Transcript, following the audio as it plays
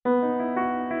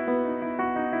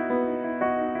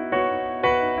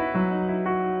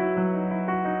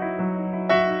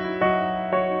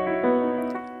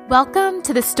Welcome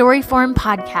to the Storyformed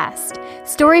podcast.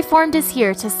 Storyformed is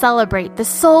here to celebrate the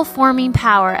soul-forming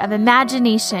power of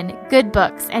imagination, good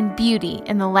books, and beauty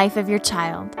in the life of your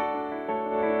child.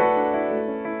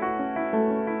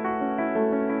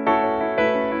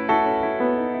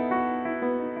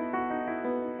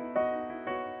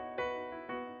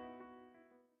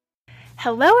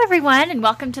 Hello, everyone, and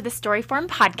welcome to the Storyformed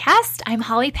podcast. I'm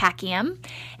Holly Packiam,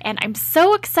 and I'm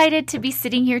so excited to be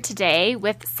sitting here today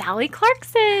with Sally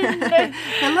Clarkson.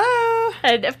 Hello.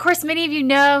 And of course, many of you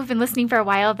know, who've been listening for a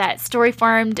while, that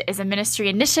Storyformed is a ministry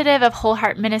initiative of Whole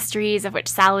Heart Ministries, of which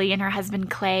Sally and her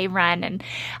husband Clay run. And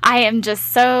I am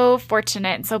just so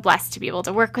fortunate and so blessed to be able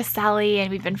to work with Sally, and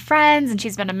we've been friends, and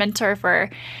she's been a mentor for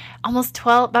almost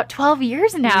about 12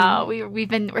 years now.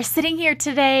 We're sitting here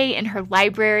today in her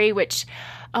library, which,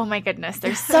 oh my goodness,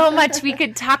 there's so much we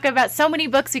could talk about. So many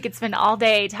books we could spend all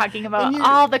day talking about.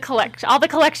 All the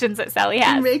collections that Sally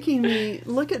has. You're making me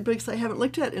look at books I haven't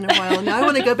looked at in a while, and now I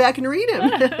want to go back and read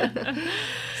them.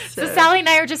 So Sally and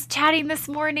I were just chatting this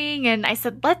morning, and I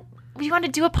said, you want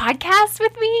to do a podcast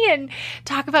with me and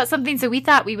talk about something? So we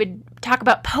thought we would talk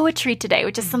about poetry today,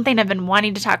 which is something I've been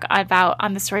wanting to talk about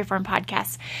on the Storyformed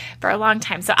podcast for a long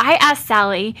time. So I asked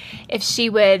Sally if she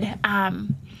would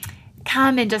come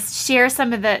and just share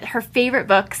some of her favorite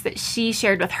books that she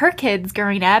shared with her kids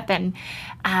growing up, and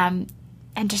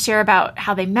to share about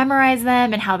how they memorized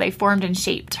them and how they formed and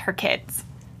shaped her kids.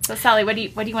 So Sally, what do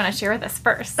you want to share with us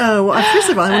first? Oh, well, first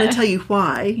of all, I want to tell you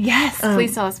why. Yes,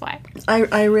 please tell us why.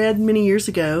 I read many years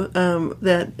ago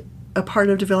that a part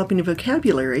of developing a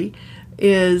vocabulary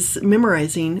is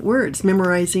memorizing words,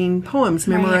 memorizing poems,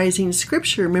 memorizing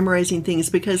scripture, memorizing things,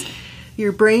 because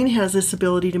your brain has this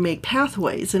ability to make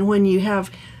pathways. And when you have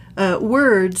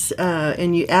words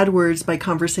and you add words by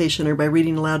conversation or by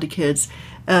reading aloud to kids,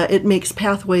 it makes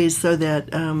pathways so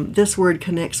that this word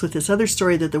connects with this other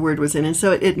story that the word was in. And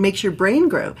so it makes your brain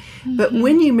grow. Mm-hmm. But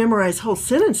when you memorize whole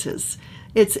sentences,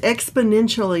 it's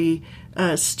exponentially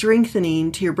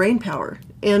strengthening to your brain power.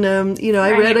 And,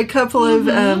 I read a couple of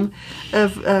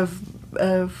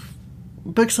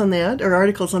books on that, or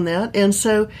articles on that. And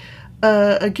so,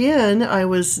 again, I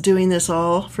was doing this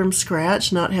all from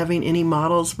scratch, not having any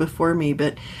models before me,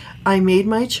 but I made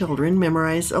my children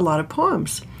memorize a lot of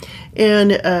poems.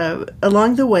 And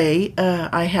along the way,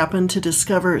 I happened to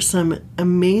discover some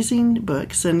amazing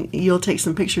books, and you'll take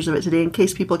some pictures of it today in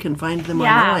case people can find them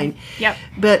online. Yep.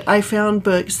 But I found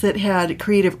books that had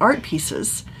creative art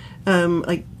pieces,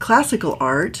 like classical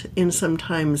art, and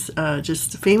sometimes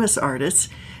just famous artists,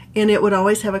 and it would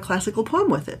always have a classical poem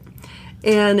with it.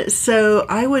 And so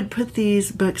I would put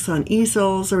these books on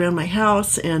easels around my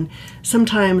house, and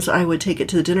sometimes I would take it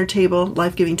to the dinner table,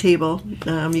 life-giving table.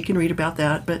 You can read about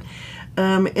that. But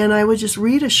and I would just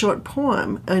read a short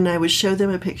poem, and I would show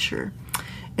them a picture.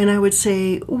 And I would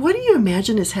say, what do you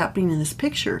imagine is happening in this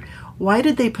picture? Why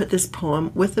did they put this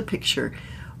poem with the picture?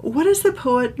 What does the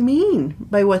poet mean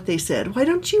by what they said? Why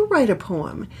don't you write a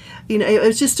poem? It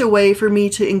was just a way for me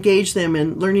to engage them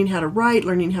in learning how to write,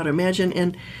 learning how to imagine.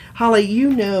 And Holly,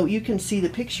 you can see the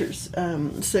pictures,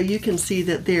 so you can see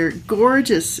that they're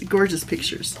gorgeous, gorgeous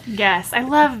pictures. Yes, I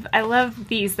love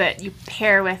these that you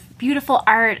pair with beautiful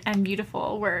art and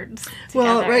beautiful words together.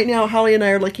 Well, right now, Holly and I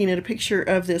are looking at a picture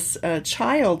of this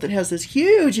child that has this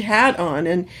huge hat on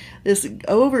and this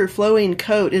overflowing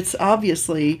coat. It's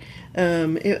obviously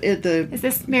Is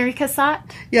this Mary Cassatt?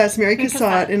 Yeah, it's Mary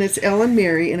Cassatt, and it's Ellen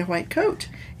Mary in a white coat,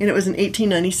 and it was in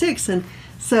 1896. And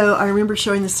so I remember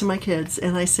showing this to my kids,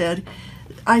 and I said,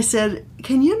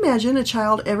 can you imagine a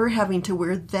child ever having to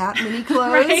wear that many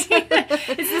clothes? Right.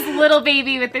 It's this little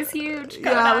baby with this huge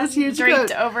coat this huge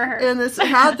draped coat over her. and this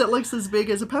hat that looks as big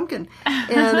as a pumpkin.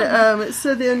 And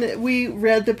so then we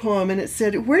read the poem, and it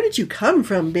said, where did you come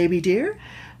from, baby dear?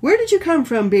 Where did you come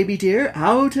from, baby dear?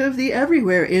 Out of the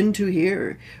everywhere into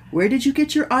here. Where did you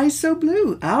get your eyes so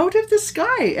blue? Out of the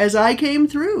sky as I came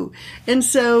through. And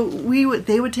so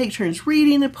they would take turns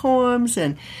reading the poems,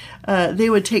 and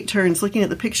they would take turns looking at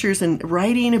the pictures and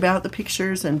writing about the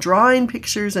pictures and drawing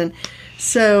pictures. And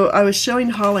so I was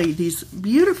showing Holly these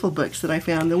beautiful books that I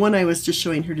found. The one I was just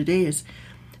showing her today is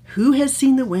Who Has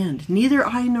Seen the Wind? Neither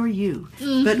I nor you.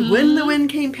 Mm-hmm. But when the wind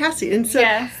came passing. And so,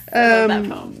 yes, I love that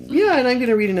poem. Yeah, and I'm going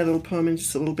to read another little poem in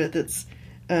just a little bit that's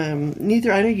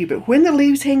neither I nor you, but when the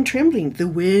leaves hang trembling, the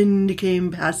wind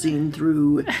came passing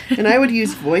through. And I would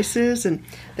use voices, and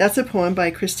that's a poem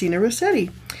by Christina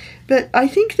Rossetti. But I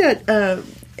think that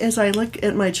as I look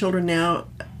at my children now,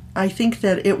 I think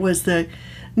that it was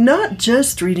not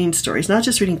just reading stories, not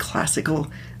just reading classical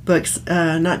books,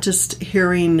 not just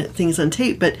hearing things on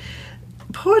tape, but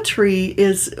poetry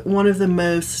is one of the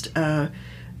most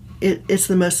it's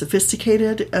the most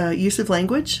sophisticated use of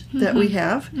language that we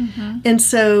have. And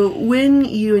so when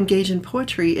you engage in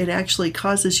poetry, it actually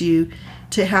causes you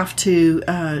to have to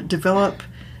develop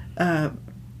an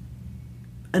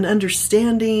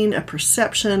understanding, a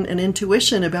perception, an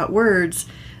intuition about words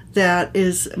that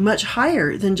is much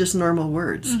higher than just normal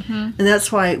words. And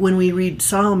that's why when we read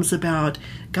Psalms about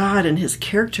God and his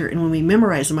character, and when we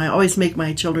memorize them, I always make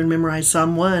my children memorize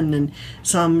Psalm 1 and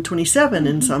Psalm 27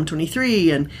 and Psalm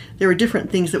 23, and there were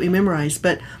different things that we memorized,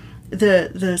 but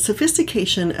the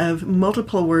sophistication of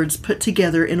multiple words put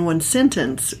together in one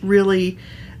sentence really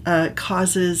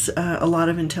causes a lot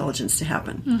of intelligence to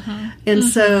happen. And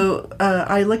so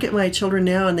I look at my children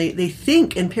now, and they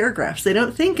think in paragraphs. They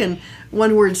don't think in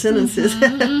one-word sentences.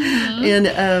 And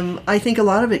I think a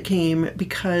lot of it came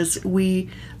because we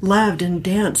loved and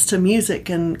danced to music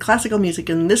and classical music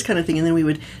and this kind of thing. And then we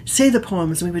would say the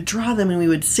poems, and we would draw them, and we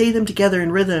would say them together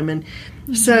in rhythm. And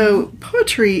so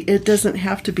poetry, it doesn't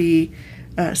have to be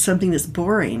something that's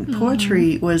boring.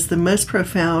 Poetry was the most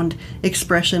profound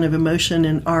expression of emotion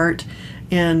and art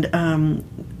and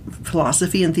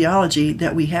philosophy and theology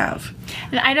that we have.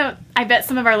 And I bet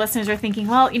some of our listeners are thinking,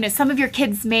 well, some of your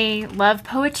kids may love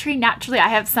poetry naturally. I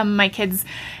have some of my kids,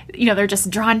 they're just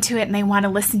drawn to it and they want to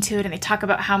listen to it and they talk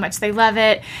about how much they love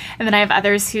it. And then I have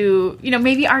others who,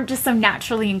 maybe aren't just so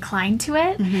naturally inclined to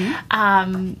it.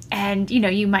 And,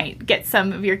 you might get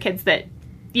some of your kids that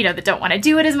that don't want to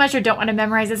do it as much or don't want to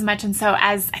memorize as much. And so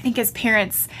I think as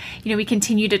parents, we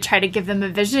continue to try to give them a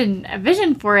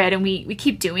vision for it. And we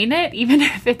keep doing it, even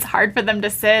if it's hard for them to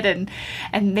sit and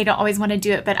they don't always want to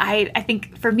do it. But I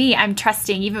think for me, I'm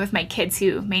trusting, even with my kids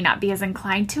who may not be as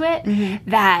inclined to it,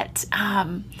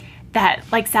 that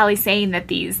like Sally's saying, that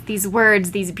these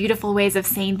words, these beautiful ways of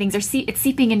saying things it's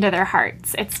seeping into their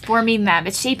hearts. It's forming them.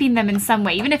 It's shaping them in some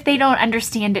way, even if they don't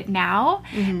understand it now.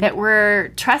 That we're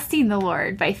trusting the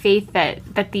Lord by faith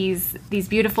that these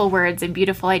beautiful words and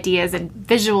beautiful ideas and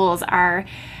visuals are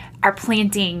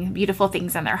planting beautiful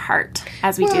things in their heart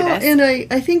as we do this. And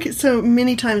I think so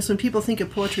many times when people think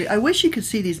of poetry, I wish you could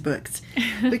see these books.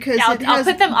 Because I'll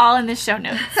put them all in the show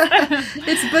notes.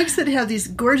 It's books that have these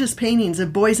gorgeous paintings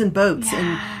of boys in boats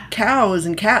and cows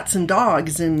and cats and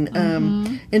dogs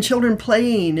and children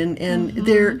playing. And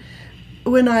they're,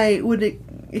 when I would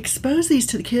expose these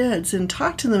to the kids and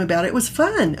talk to them about it, it was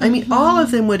fun. I mean, all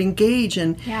of them would engage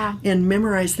and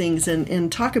memorize things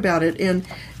and talk about it. And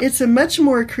it's a much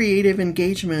more creative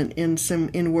engagement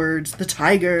in words. The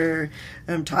tiger,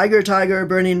 tiger,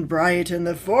 burning bright in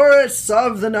the forests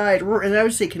of the night. And I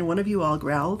would say, can one of you all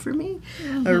growl for me?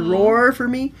 Or roar for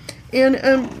me?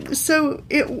 And so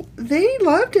they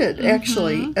loved it,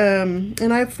 actually.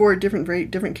 And I have 4 very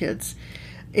different kids.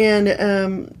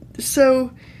 And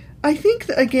so I think,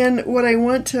 again, what I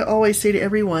want to always say to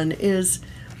everyone is,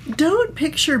 don't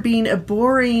picture being a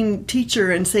boring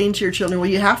teacher and saying to your children, well,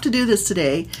 you have to do this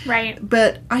today. Right.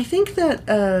 But I think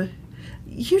that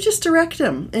you just direct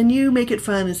them and you make it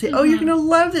fun and say, oh, you're going to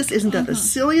love this. Isn't that the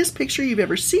silliest picture you've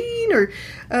ever seen? Or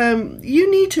you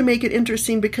need to make it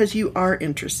interesting because you are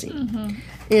interesting.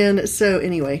 And so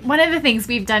anyway. One of the things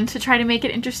we've done to try to make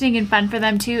it interesting and fun for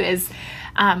them, too, is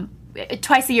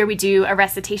twice a year we do a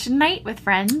recitation night with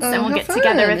friends, and we'll get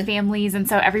together with families, and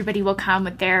so everybody will come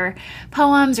with their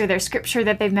poems or their scripture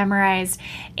that they've memorized.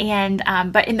 And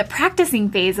but in the practicing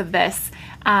phase of this,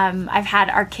 I've had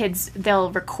our kids,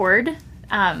 they'll record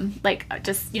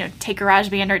just take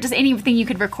GarageBand or just anything you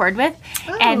could record with,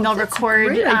 and they'll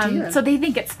record. So they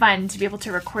think it's fun to be able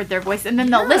to record their voice, and then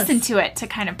they'll listen to it to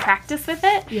kind of practice with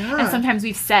it. And sometimes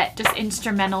we've set just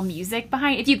instrumental music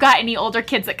behind. If you've got any older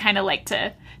kids that kind of like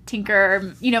to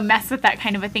tinker or mess with that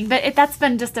kind of a thing, but that's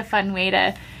been just a fun way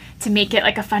to make it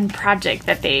like a fun project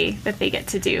that they get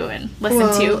to do and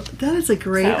listen to. That is a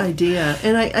great idea.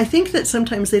 And I think that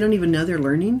sometimes they don't even know they're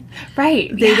learning.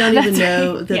 Right. They don't even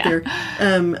know that they're...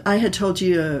 I had told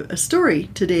you a story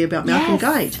today about Malcolm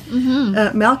Guite.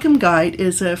 Malcolm Guite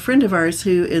is a friend of ours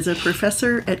who is a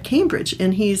professor at Cambridge,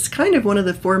 and he's kind of one of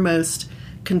the foremost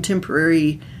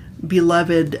contemporary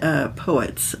beloved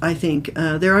poets, I think.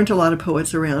 There aren't a lot of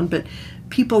poets around, but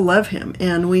people love him.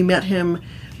 And we met him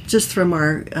just from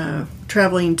our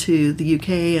traveling to the UK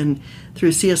and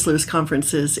through C.S. Lewis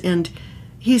conferences, and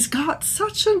he's got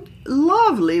such a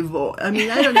lovely voice. I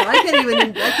mean, I don't know, I can't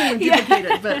even duplicate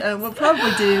it, but we'll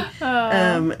probably do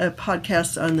a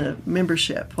podcast on the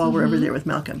membership while we're over there with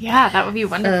Malcolm. Yeah, that would be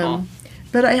wonderful.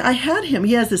 But I had him.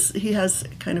 He has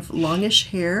kind of longish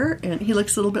hair, and he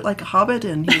looks a little bit like a hobbit,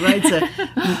 and he rides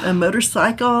a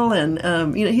motorcycle,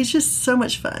 and he's just so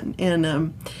much fun.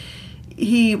 And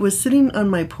he was sitting on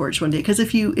my porch one day, because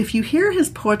if you hear his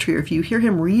poetry or if you hear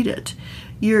him read it,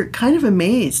 you're kind of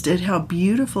amazed at how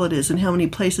beautiful it is and how many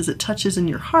places it touches in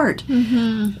your heart.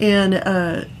 And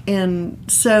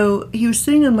so he was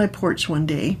sitting on my porch one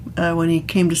day when he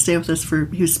came to stay with us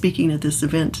he was speaking at this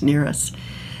event near us.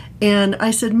 And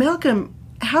I said, Malcolm,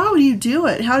 how do you do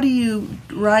it? How do you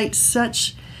write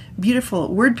such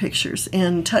beautiful word pictures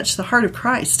and touch the heart of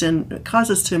Christ and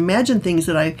cause us to imagine things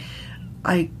that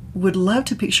I would love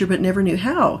to picture but never knew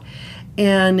how?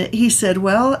 And he said,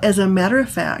 well, as a matter of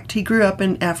fact, he grew up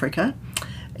in Africa,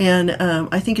 and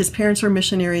I think his parents were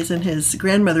missionaries and his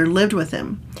grandmother lived with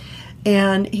him.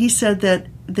 And he said that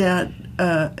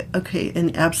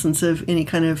in absence of any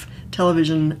kind of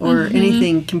television or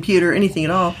anything, computer, anything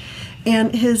at all,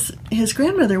 and his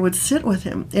grandmother would sit with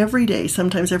him every day,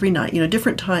 sometimes every night,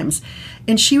 different times,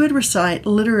 and she would recite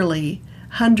literally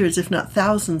hundreds, if not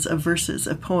thousands, of verses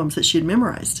of poems that she had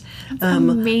memorized.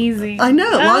 Amazing. I know,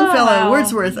 Longfellow,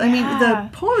 Wordsworth. I mean, the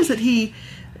poems that he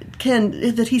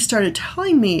started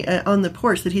telling me on the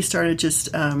porch, that he started just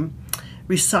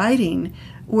reciting,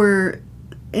 were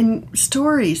in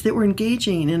stories that were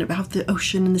engaging and about the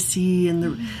ocean and the sea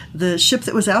and the ship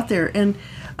that was out there. And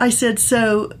I said,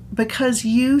 so because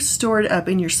you stored up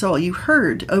in your soul, you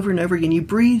heard over and over again, you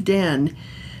breathed in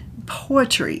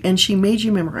poetry, and she made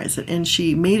you memorize it, and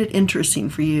she made it interesting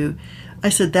for you. I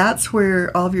said, that's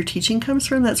where all of your teaching comes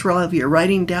from? That's where all of your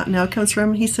writing down now comes from?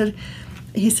 And he said,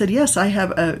 yes, I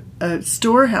have a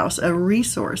storehouse, a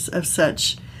resource of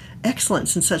such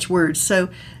excellence in such words. So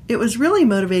it was really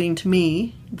motivating to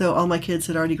me, though all my kids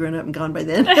had already grown up and gone by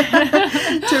then,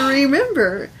 to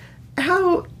remember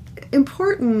how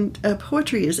important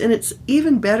poetry is. And it's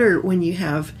even better when you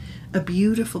have a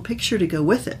beautiful picture to go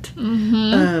with it.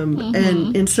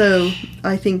 And so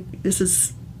I think this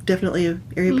is definitely an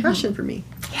area of passion for me.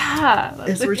 Yeah.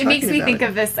 It makes me think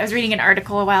of this. I was reading an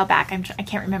article a while back. I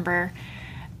can't remember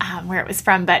where it was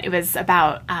from, but it was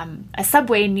about a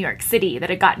subway in New York City that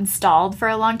had gotten stalled for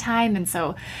a long time. And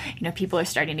so, people are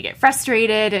starting to get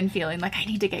frustrated and feeling like, I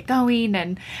need to get going.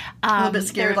 And a little bit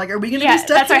scared, like, are we going to be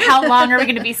stuck that's here? Right. How long are we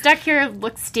going to be stuck here?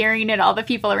 Staring at all the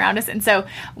people around us. And so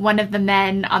one of the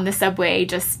men on the subway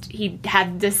he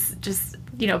had this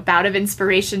bout of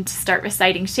inspiration to start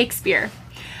reciting Shakespeare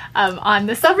on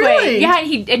the subway. Oh, really? Yeah.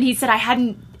 And he said,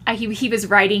 he was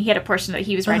writing, he had a portion that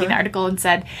he was writing the article and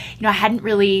said, I hadn't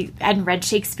read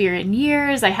Shakespeare in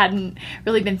years. I hadn't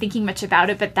really been thinking much about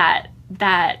it, but that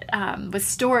was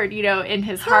stored, in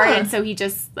his heart. And so he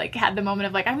just had the moment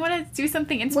of I want to do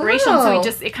something inspirational. Wow.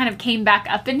 So it kind of came back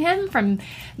up in him from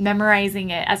memorizing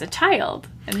it as a child.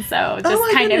 And so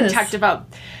just kind of talked about,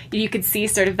 you could see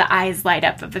sort of the eyes light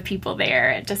up of the people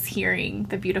there, just hearing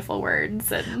the beautiful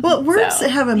words. And words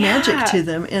have a magic to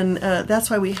them, and that's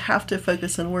why we have to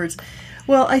focus on words.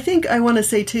 Well, I think I want to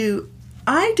say, too,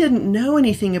 I didn't know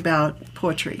anything about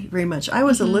poetry very much. I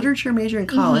was a literature major in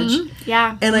college,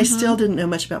 and I still didn't know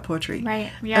much about poetry.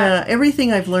 Right. Yeah.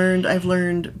 Everything I've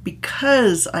learned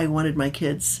because I wanted my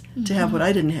kids to have what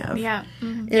I didn't have. Yeah.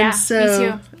 And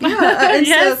so, me too. And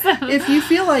Yes. so, if you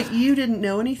feel like you didn't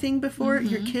know anything before,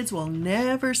 your kids will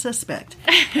never suspect.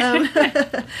 And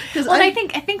I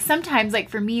think sometimes,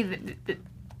 for me,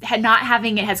 not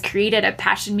having it has created a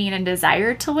passion, and a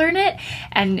desire to learn it,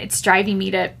 and it's driving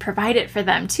me to provide it for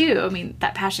them too. I mean,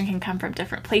 that passion can come from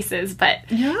different places, but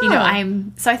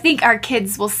I think our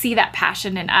kids will see that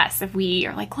passion in us if we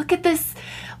are like, look at this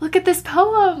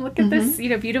poem, look at this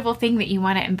beautiful thing that you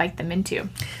want to invite them into.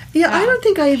 Yeah, I don't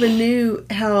think I even knew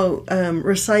how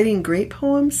reciting great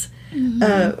poems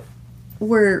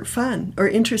were fun or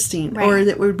interesting, or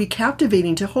that would be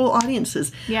captivating to whole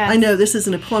audiences. Yes. I know this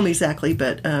isn't a poem exactly,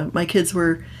 but my kids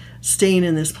were staying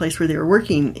in this place where they were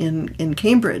working in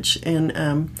Cambridge,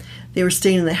 and they were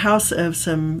staying in the house of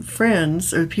some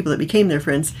friends, or people that became their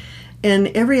friends, and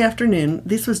every afternoon,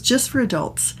 this was just for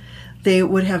adults, they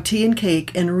would have tea and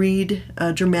cake and read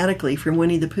dramatically from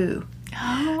Winnie the Pooh.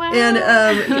 Oh, wow. And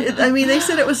they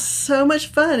said it was so much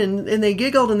fun, and they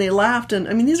giggled and they laughed,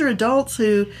 and these are adults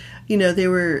who, they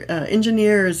were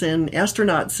engineers and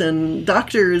astronauts and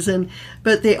doctors,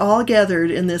 but they all gathered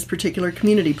in this particular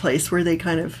community place where they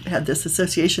kind of had this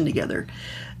association together.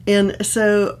 And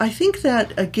so I think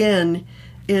that, again,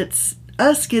 it's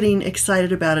us getting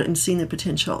excited about it and seeing the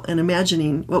potential and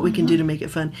imagining what we can do to make it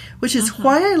fun, which is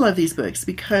why I love these books,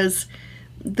 because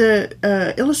the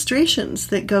illustrations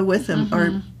that go with them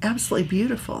are absolutely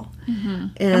beautiful.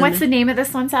 And what's the name of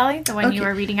this one, Sally? The one you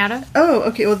were reading out of? Oh,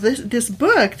 okay. Well, this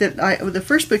book the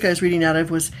first book I was reading out of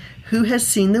was Who Has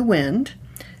Seen the Wind?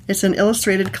 It's an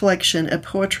illustrated collection of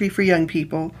poetry for young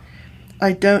people.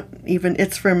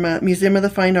 It's from Museum of the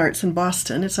Fine Arts in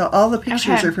Boston. It's all the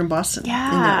pictures are from Boston.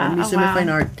 Yeah. In the Museum of Fine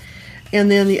Art. And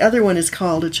then the other one is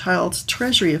called A Child's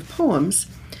Treasury of Poems,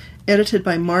 edited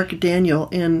by Mark Daniel.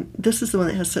 And this is the one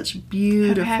that has such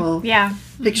beautiful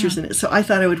pictures in it. So I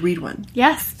thought I would read one.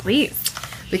 Yes, please.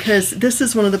 Because this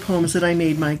is one of the poems that I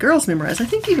made my girls memorize. I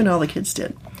think even all the kids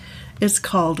did. It's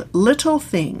called Little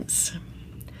Things.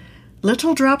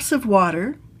 Little drops of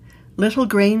water, little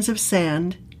grains of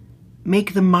sand,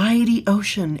 make the mighty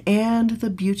ocean and the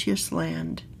beauteous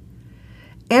land.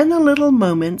 And the little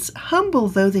moments, humble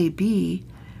though they be,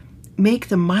 make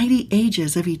the mighty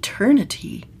ages of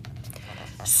eternity.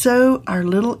 So our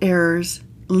little errors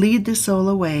lead the soul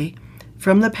away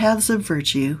from the paths of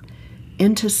virtue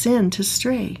into sin to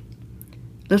stray.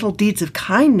 Little deeds of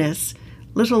kindness,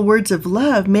 little words of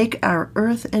love make our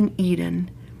earth an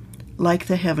Eden, like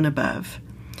the heaven above.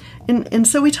 And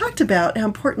so we talked about how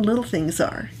important little things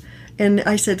are. And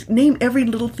I said, name every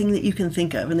little thing that you can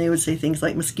think of. And they would say things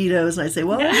like mosquitoes. And I say,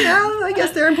 well, yeah, I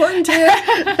guess they're important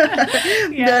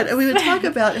too. But we would talk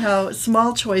about how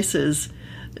small choices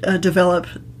develop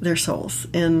their souls.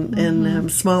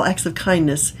 And small acts of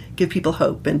kindness give people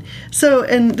hope. And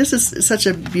this is such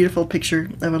a beautiful picture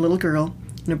of a little girl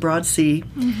in a broad sea.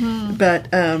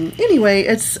 But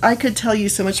anyway, I could tell you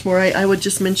so much more. I would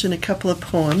just mention a couple of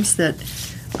poems that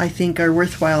I think are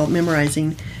worthwhile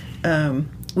memorizing.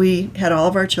 We had all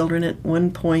of our children at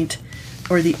one point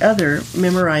or the other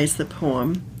memorize the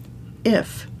poem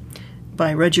If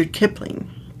by Rudyard Kipling.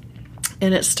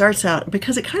 And it starts out,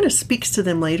 because it kind of speaks to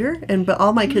them later, but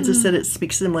all my kids have said it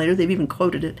speaks to them later. They've even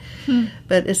quoted it.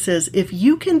 But it says, if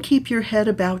you can keep your head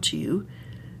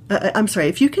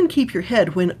if you can keep your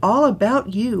head when all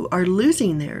about you are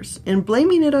losing theirs and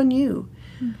blaming it on you,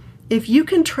 if you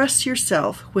can trust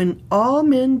yourself when all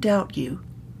men doubt you,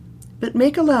 but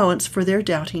make allowance for their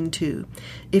doubting too.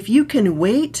 If you can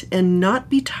wait and not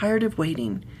be tired of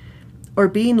waiting, or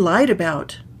being lied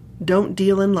about, don't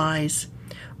deal in lies,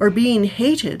 or being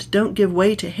hated, don't give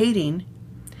way to hating,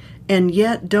 and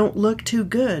yet don't look too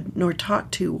good nor talk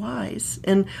too wise.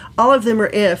 And all of them are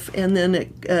if, and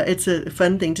then it's a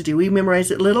fun thing to do. We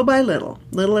memorize it little by little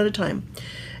at a time.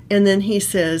 And then he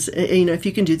says, if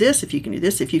you can do this, if you can do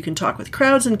this, if you can talk with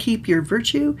crowds and keep your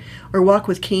virtue, or walk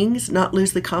with kings, not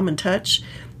lose the common touch,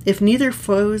 if neither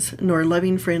foes nor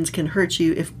loving friends can hurt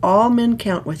you, if all men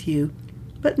count with you,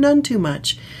 but none too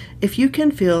much, if you can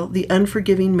fill the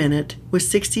unforgiving minute with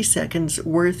 60 seconds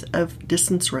worth of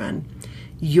distance run,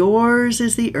 yours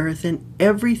is the earth and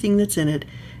everything that's in it,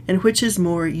 and which is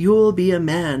more, you'll be a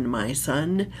man, my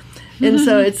son. And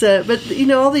so it's but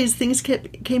all these things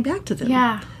came back to them.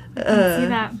 Yeah. I see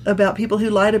that. About people who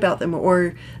lied about them,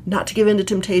 or not to give in to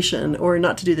temptation, or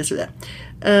not to do this or that.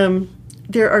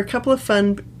 There are a couple of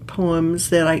fun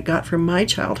poems that I got from my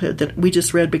childhood that we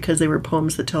just read because they were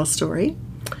poems that tell a story.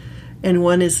 And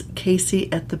one is Casey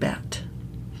at the Bat.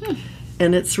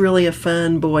 And it's really a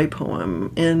fun boy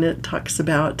poem. And it talks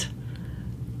about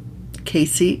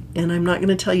Casey, and I'm not going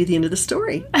to tell you the end of the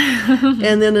story.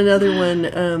 And then another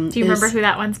one do you remember who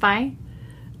that one's by?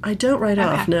 I don't right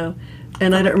off, no.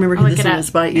 And I don't remember who this one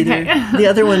is by either. Okay. The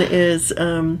other one is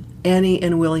Annie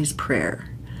and Willie's Prayer.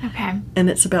 Okay. And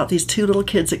it's about these two little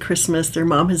kids at Christmas. Their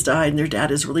mom has died, and their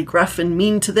dad is really gruff and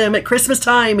mean to them at Christmas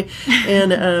time.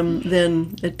 And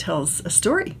then it tells a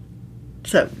story.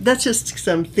 So that's just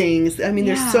some things. I mean,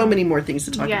 there's so many more things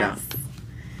to talk about.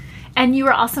 And you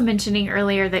were also mentioning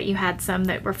earlier that you had some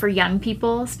that were for young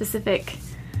people, specific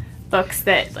books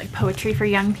that, like poetry for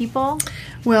young people.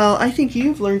 Well, I think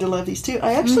you've learned to love these too.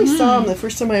 I actually saw them. The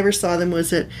first time I ever saw them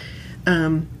was at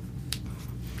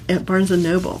Barnes &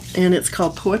 Noble. And it's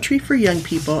called Poetry for Young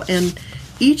People. And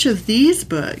each of these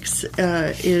books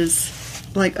is,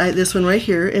 like this one right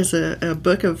here, is a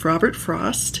book of Robert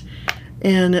Frost.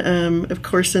 And, of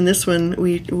course, in this one,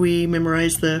 we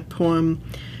memorized the poem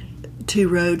Two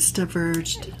Roads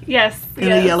Diverged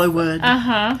in a Yellow Wood.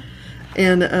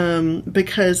 And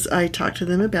because I talked to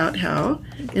them about how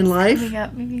in life,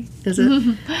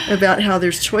 about how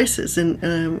there's choices,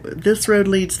 and this road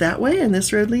leads that way, and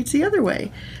this road leads the other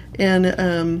way.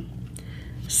 And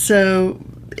so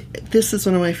this is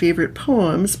one of my favorite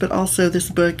poems, but also this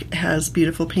book has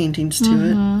beautiful paintings to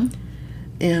it.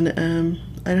 And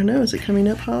I don't know, is it coming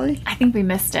up, Holly? I think we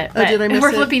missed it. Oh, did I miss it?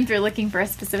 We're flipping through looking for a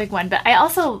specific one. But I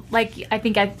also, I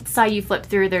think I saw you flip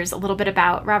through, there's a little bit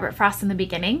about Robert Frost in the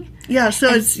beginning. Yeah,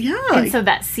 so And so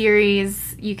that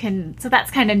series, so that's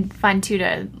kind of fun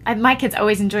too my kids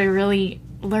always enjoy really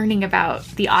learning about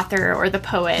the author or the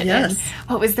poet and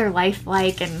what was their life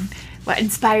like and what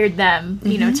inspired them,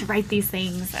 to write these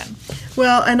things. And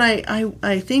well, and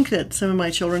I think that some of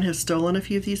my children have stolen a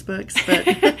few of these books, but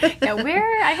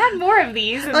I had more of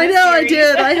these. I know, series. I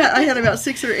did. I had about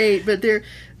 6 or 8, but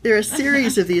There are a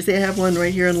series of these. They have one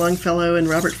right here in Longfellow and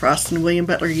Robert Frost and William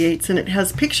Butler Yeats, and it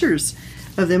has pictures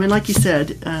of them. And like you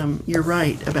said, you're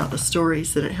right about the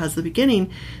stories, that it has the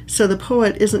beginning. So the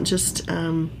poet isn't just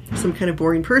some kind of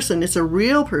boring person. It's a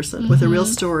real person with a real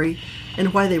story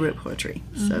and why they wrote poetry.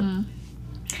 So.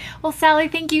 Well, Sally,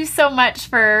 thank you so much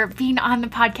for being on the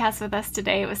podcast with us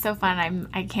today. It was so fun.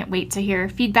 I can't wait to hear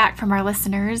feedback from our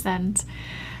listeners, and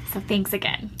so thanks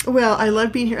again. Well, I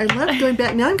love being here. I love going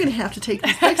back. Now I'm going to have to take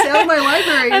these books out of my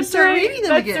library and start reading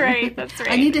them again. That's right.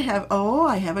 I need to have,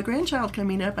 I have a grandchild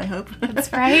coming up, I hope.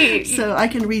 That's right. So I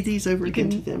can read these over again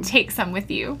to them. Take some with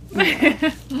you.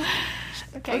 Yeah.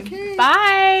 Okay.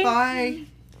 Bye. Bye.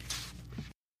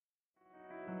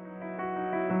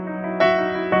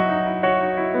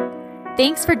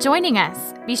 Thanks for joining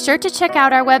us. Be sure to check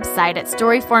out our website at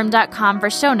storyform.com for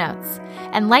show notes,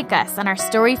 and like us on our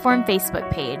Storyform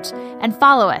Facebook page, and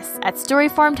follow us at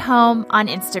Storyformed Home on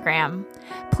Instagram.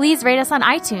 Please rate us on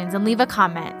iTunes and leave a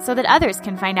comment so that others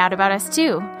can find out about us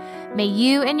too. May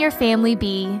you and your family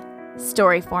be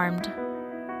Storyformed.